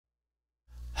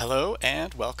Hello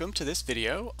and welcome to this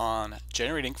video on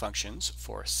generating functions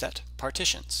for set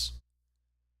partitions.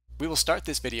 We will start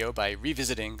this video by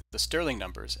revisiting the Stirling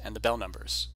numbers and the Bell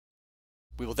numbers.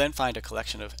 We will then find a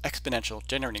collection of exponential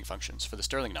generating functions for the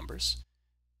Stirling numbers.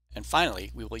 And finally,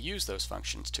 we will use those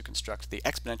functions to construct the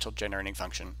exponential generating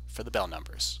function for the Bell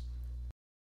numbers.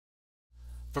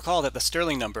 Recall that the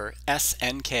Stirling number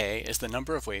Snk is the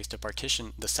number of ways to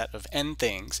partition the set of n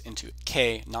things into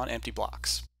k non-empty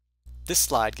blocks. This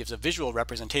slide gives a visual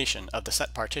representation of the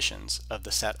set partitions of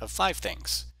the set of 5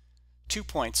 things. 2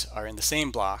 points are in the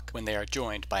same block when they are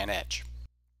joined by an edge.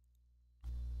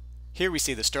 Here we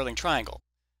see the Stirling triangle.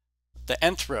 The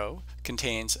nth row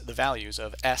contains the values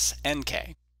of S and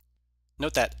k.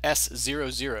 Note that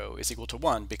S00 is equal to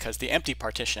 1 because the empty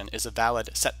partition is a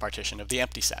valid set partition of the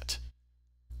empty set.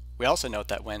 We also note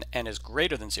that when n is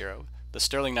greater than 0, the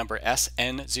Stirling number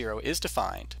Sn0 is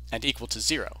defined and equal to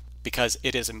 0. Because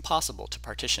it is impossible to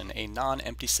partition a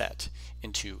non-empty set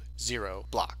into 0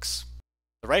 blocks.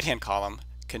 The right-hand column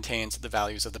contains the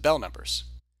values of the Bell numbers.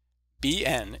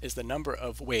 Bn is the number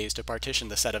of ways to partition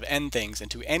the set of n things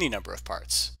into any number of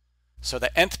parts. So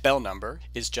the nth Bell number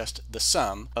is just the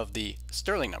sum of the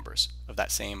Stirling numbers of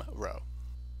that same row.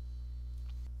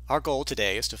 Our goal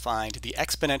today is to find the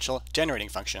exponential generating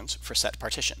functions for set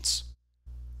partitions.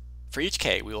 For each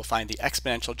k, we will find the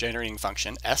exponential generating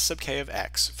function s sub k of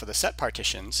x for the set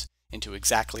partitions into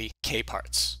exactly k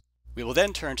parts. We will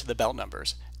then turn to the Bell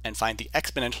numbers and find the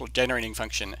exponential generating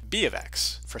function b of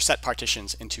x for set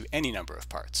partitions into any number of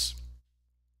parts.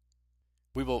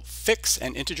 We will fix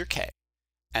an integer k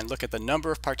and look at the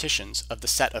number of partitions of the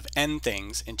set of n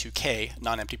things into k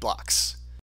non-empty blocks.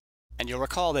 And you'll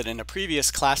recall that in a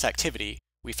previous class activity,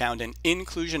 we found an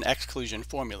inclusion-exclusion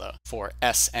formula for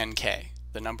Snk.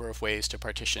 The number of ways to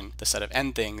partition the set of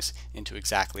n things into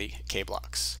exactly k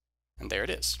blocks. And there it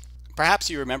is. Perhaps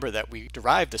you remember that we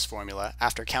derived this formula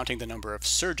after counting the number of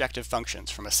surjective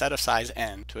functions from a set of size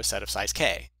n to a set of size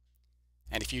k.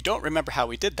 And if you don't remember how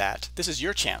we did that, this is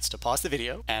your chance to pause the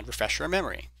video and refresh your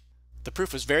memory. The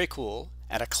proof was very cool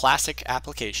and a classic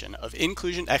application of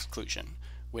inclusion-exclusion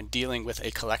when dealing with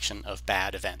a collection of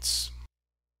bad events.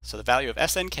 So the value of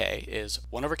Snk is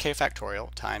 1 over k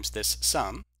factorial times this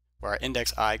sum, where our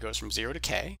index I goes from 0 to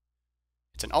k.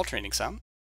 It's an alternating sum.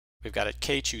 We've got a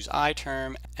k choose I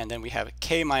term, and then we have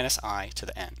k minus I to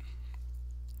the n.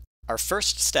 Our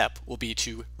first step will be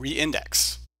to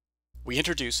reindex. We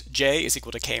introduce j is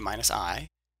equal to k minus I,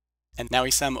 and now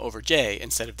we sum over j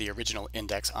instead of the original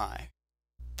index I.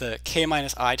 The k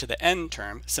minus I to the n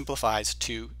term simplifies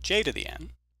to j to the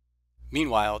n.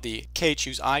 Meanwhile, the k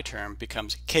choose I term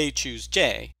becomes k choose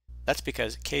j. That's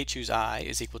because k choose I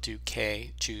is equal to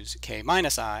k choose k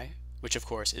minus I, which of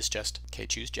course is just k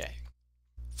choose j.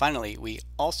 Finally, we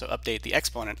also update the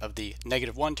exponent of the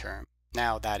 -1 term.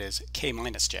 Now that is k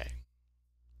minus j.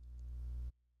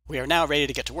 We are now ready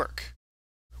to get to work.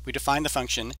 We define the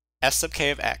function s sub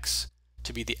k of x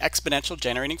to be the exponential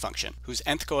generating function whose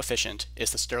nth coefficient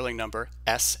is the Stirling number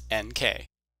Snk.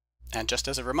 And just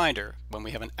as a reminder, when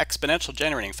we have an exponential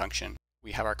generating function,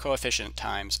 we have our coefficient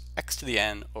times x to the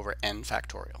n over n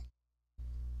factorial.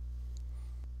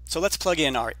 So let's plug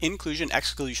in our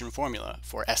inclusion-exclusion formula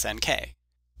for Snk.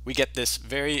 We get this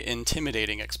very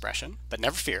intimidating expression, but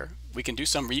never fear, we can do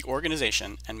some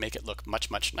reorganization and make it look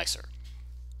much, much nicer.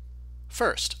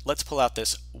 First, let's pull out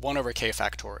this 1 over k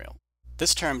factorial.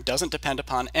 This term doesn't depend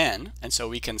upon n, and so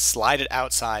we can slide it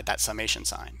outside that summation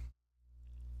sign.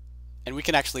 And we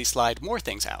can actually slide more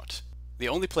things out. The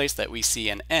only place that we see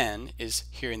an n is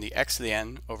here in the x to the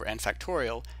n over n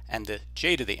factorial and the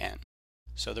j to the n.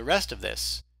 So the rest of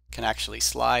this can actually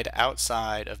slide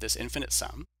outside of this infinite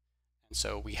sum. And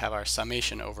so we have our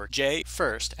summation over j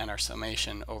first and our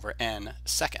summation over n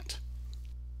second.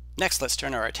 Next, let's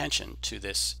turn our attention to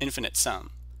this infinite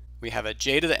sum. We have a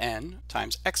j to the n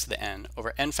times x to the n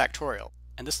over n factorial.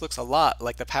 And this looks a lot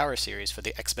like the power series for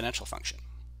the exponential function.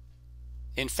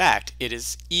 In fact, it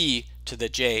is e to the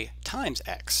j times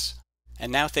x,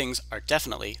 and now things are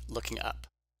definitely looking up.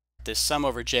 This sum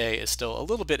over j is still a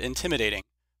little bit intimidating,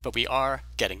 but we are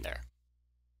getting there.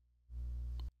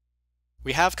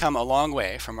 We have come a long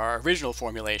way from our original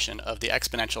formulation of the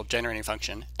exponential generating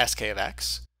function sk of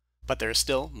x, but there is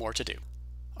still more to do.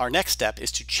 Our next step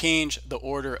is to change the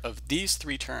order of these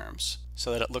 3 terms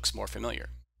so that it looks more familiar.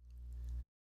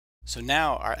 So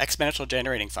now our exponential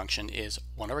generating function is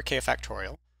 1 over k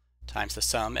factorial times the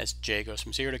sum as j goes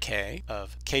from 0 to k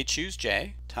of k choose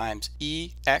j times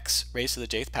ex raised to the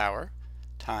jth power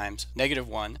times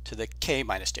 -1 to the k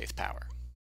minus jth power.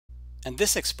 And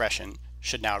this expression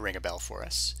should now ring a bell for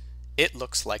us. It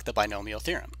looks like the binomial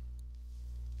theorem.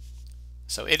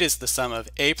 So it is the sum of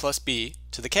a plus b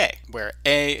to the k, where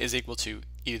a is equal to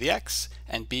e to the x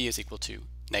and b is equal to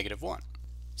 -1.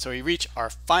 So we reach our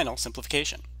final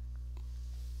simplification.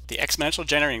 The exponential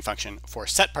generating function for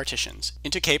set partitions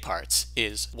into k parts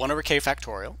is 1 over k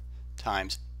factorial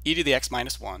times e to the x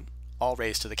minus 1, all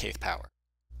raised to the kth power.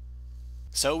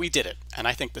 So we did it, and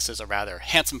I think this is a rather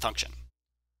handsome function.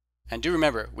 And do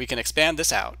remember, we can expand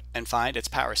this out and find its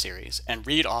power series and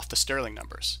read off the Stirling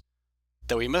numbers,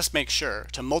 though we must make sure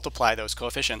to multiply those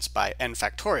coefficients by n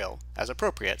factorial as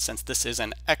appropriate, since this is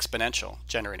an exponential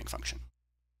generating function.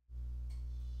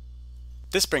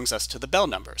 This brings us to the Bell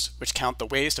numbers, which count the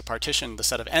ways to partition the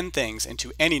set of n things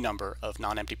into any number of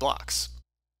non-empty blocks.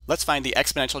 Let's find the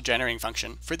exponential generating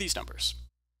function for these numbers.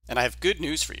 And I have good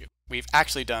news for you. We've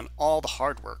actually done all the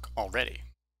hard work already.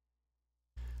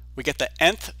 We get the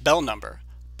nth Bell number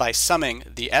by summing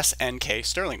the SNK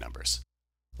Stirling numbers.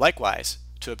 Likewise,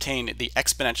 to obtain the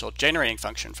exponential generating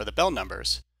function for the Bell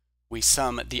numbers, we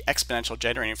sum the exponential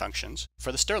generating functions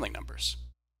for the Stirling numbers.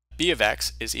 B of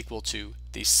x is equal to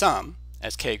the sum,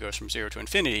 as k goes from 0 to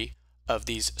infinity, of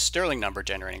these Stirling number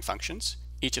generating functions.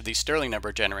 Each of these Stirling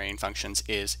number generating functions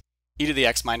is e to the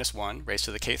x minus 1 raised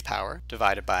to the kth power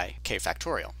divided by k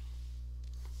factorial.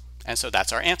 And so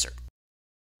that's our answer.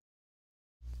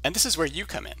 And this is where you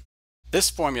come in.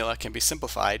 This formula can be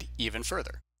simplified even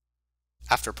further.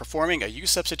 After performing a u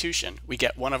substitution, we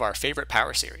get one of our favorite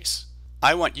power series.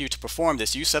 I want you to perform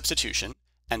this u substitution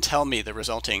and tell me the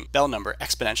resulting Bell number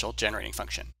exponential generating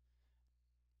function.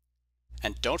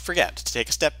 And don't forget to take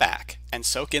a step back and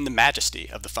soak in the majesty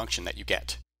of the function that you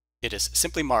get. It is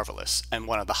simply marvelous and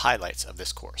one of the highlights of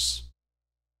this course.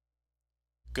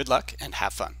 Good luck and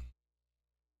have fun.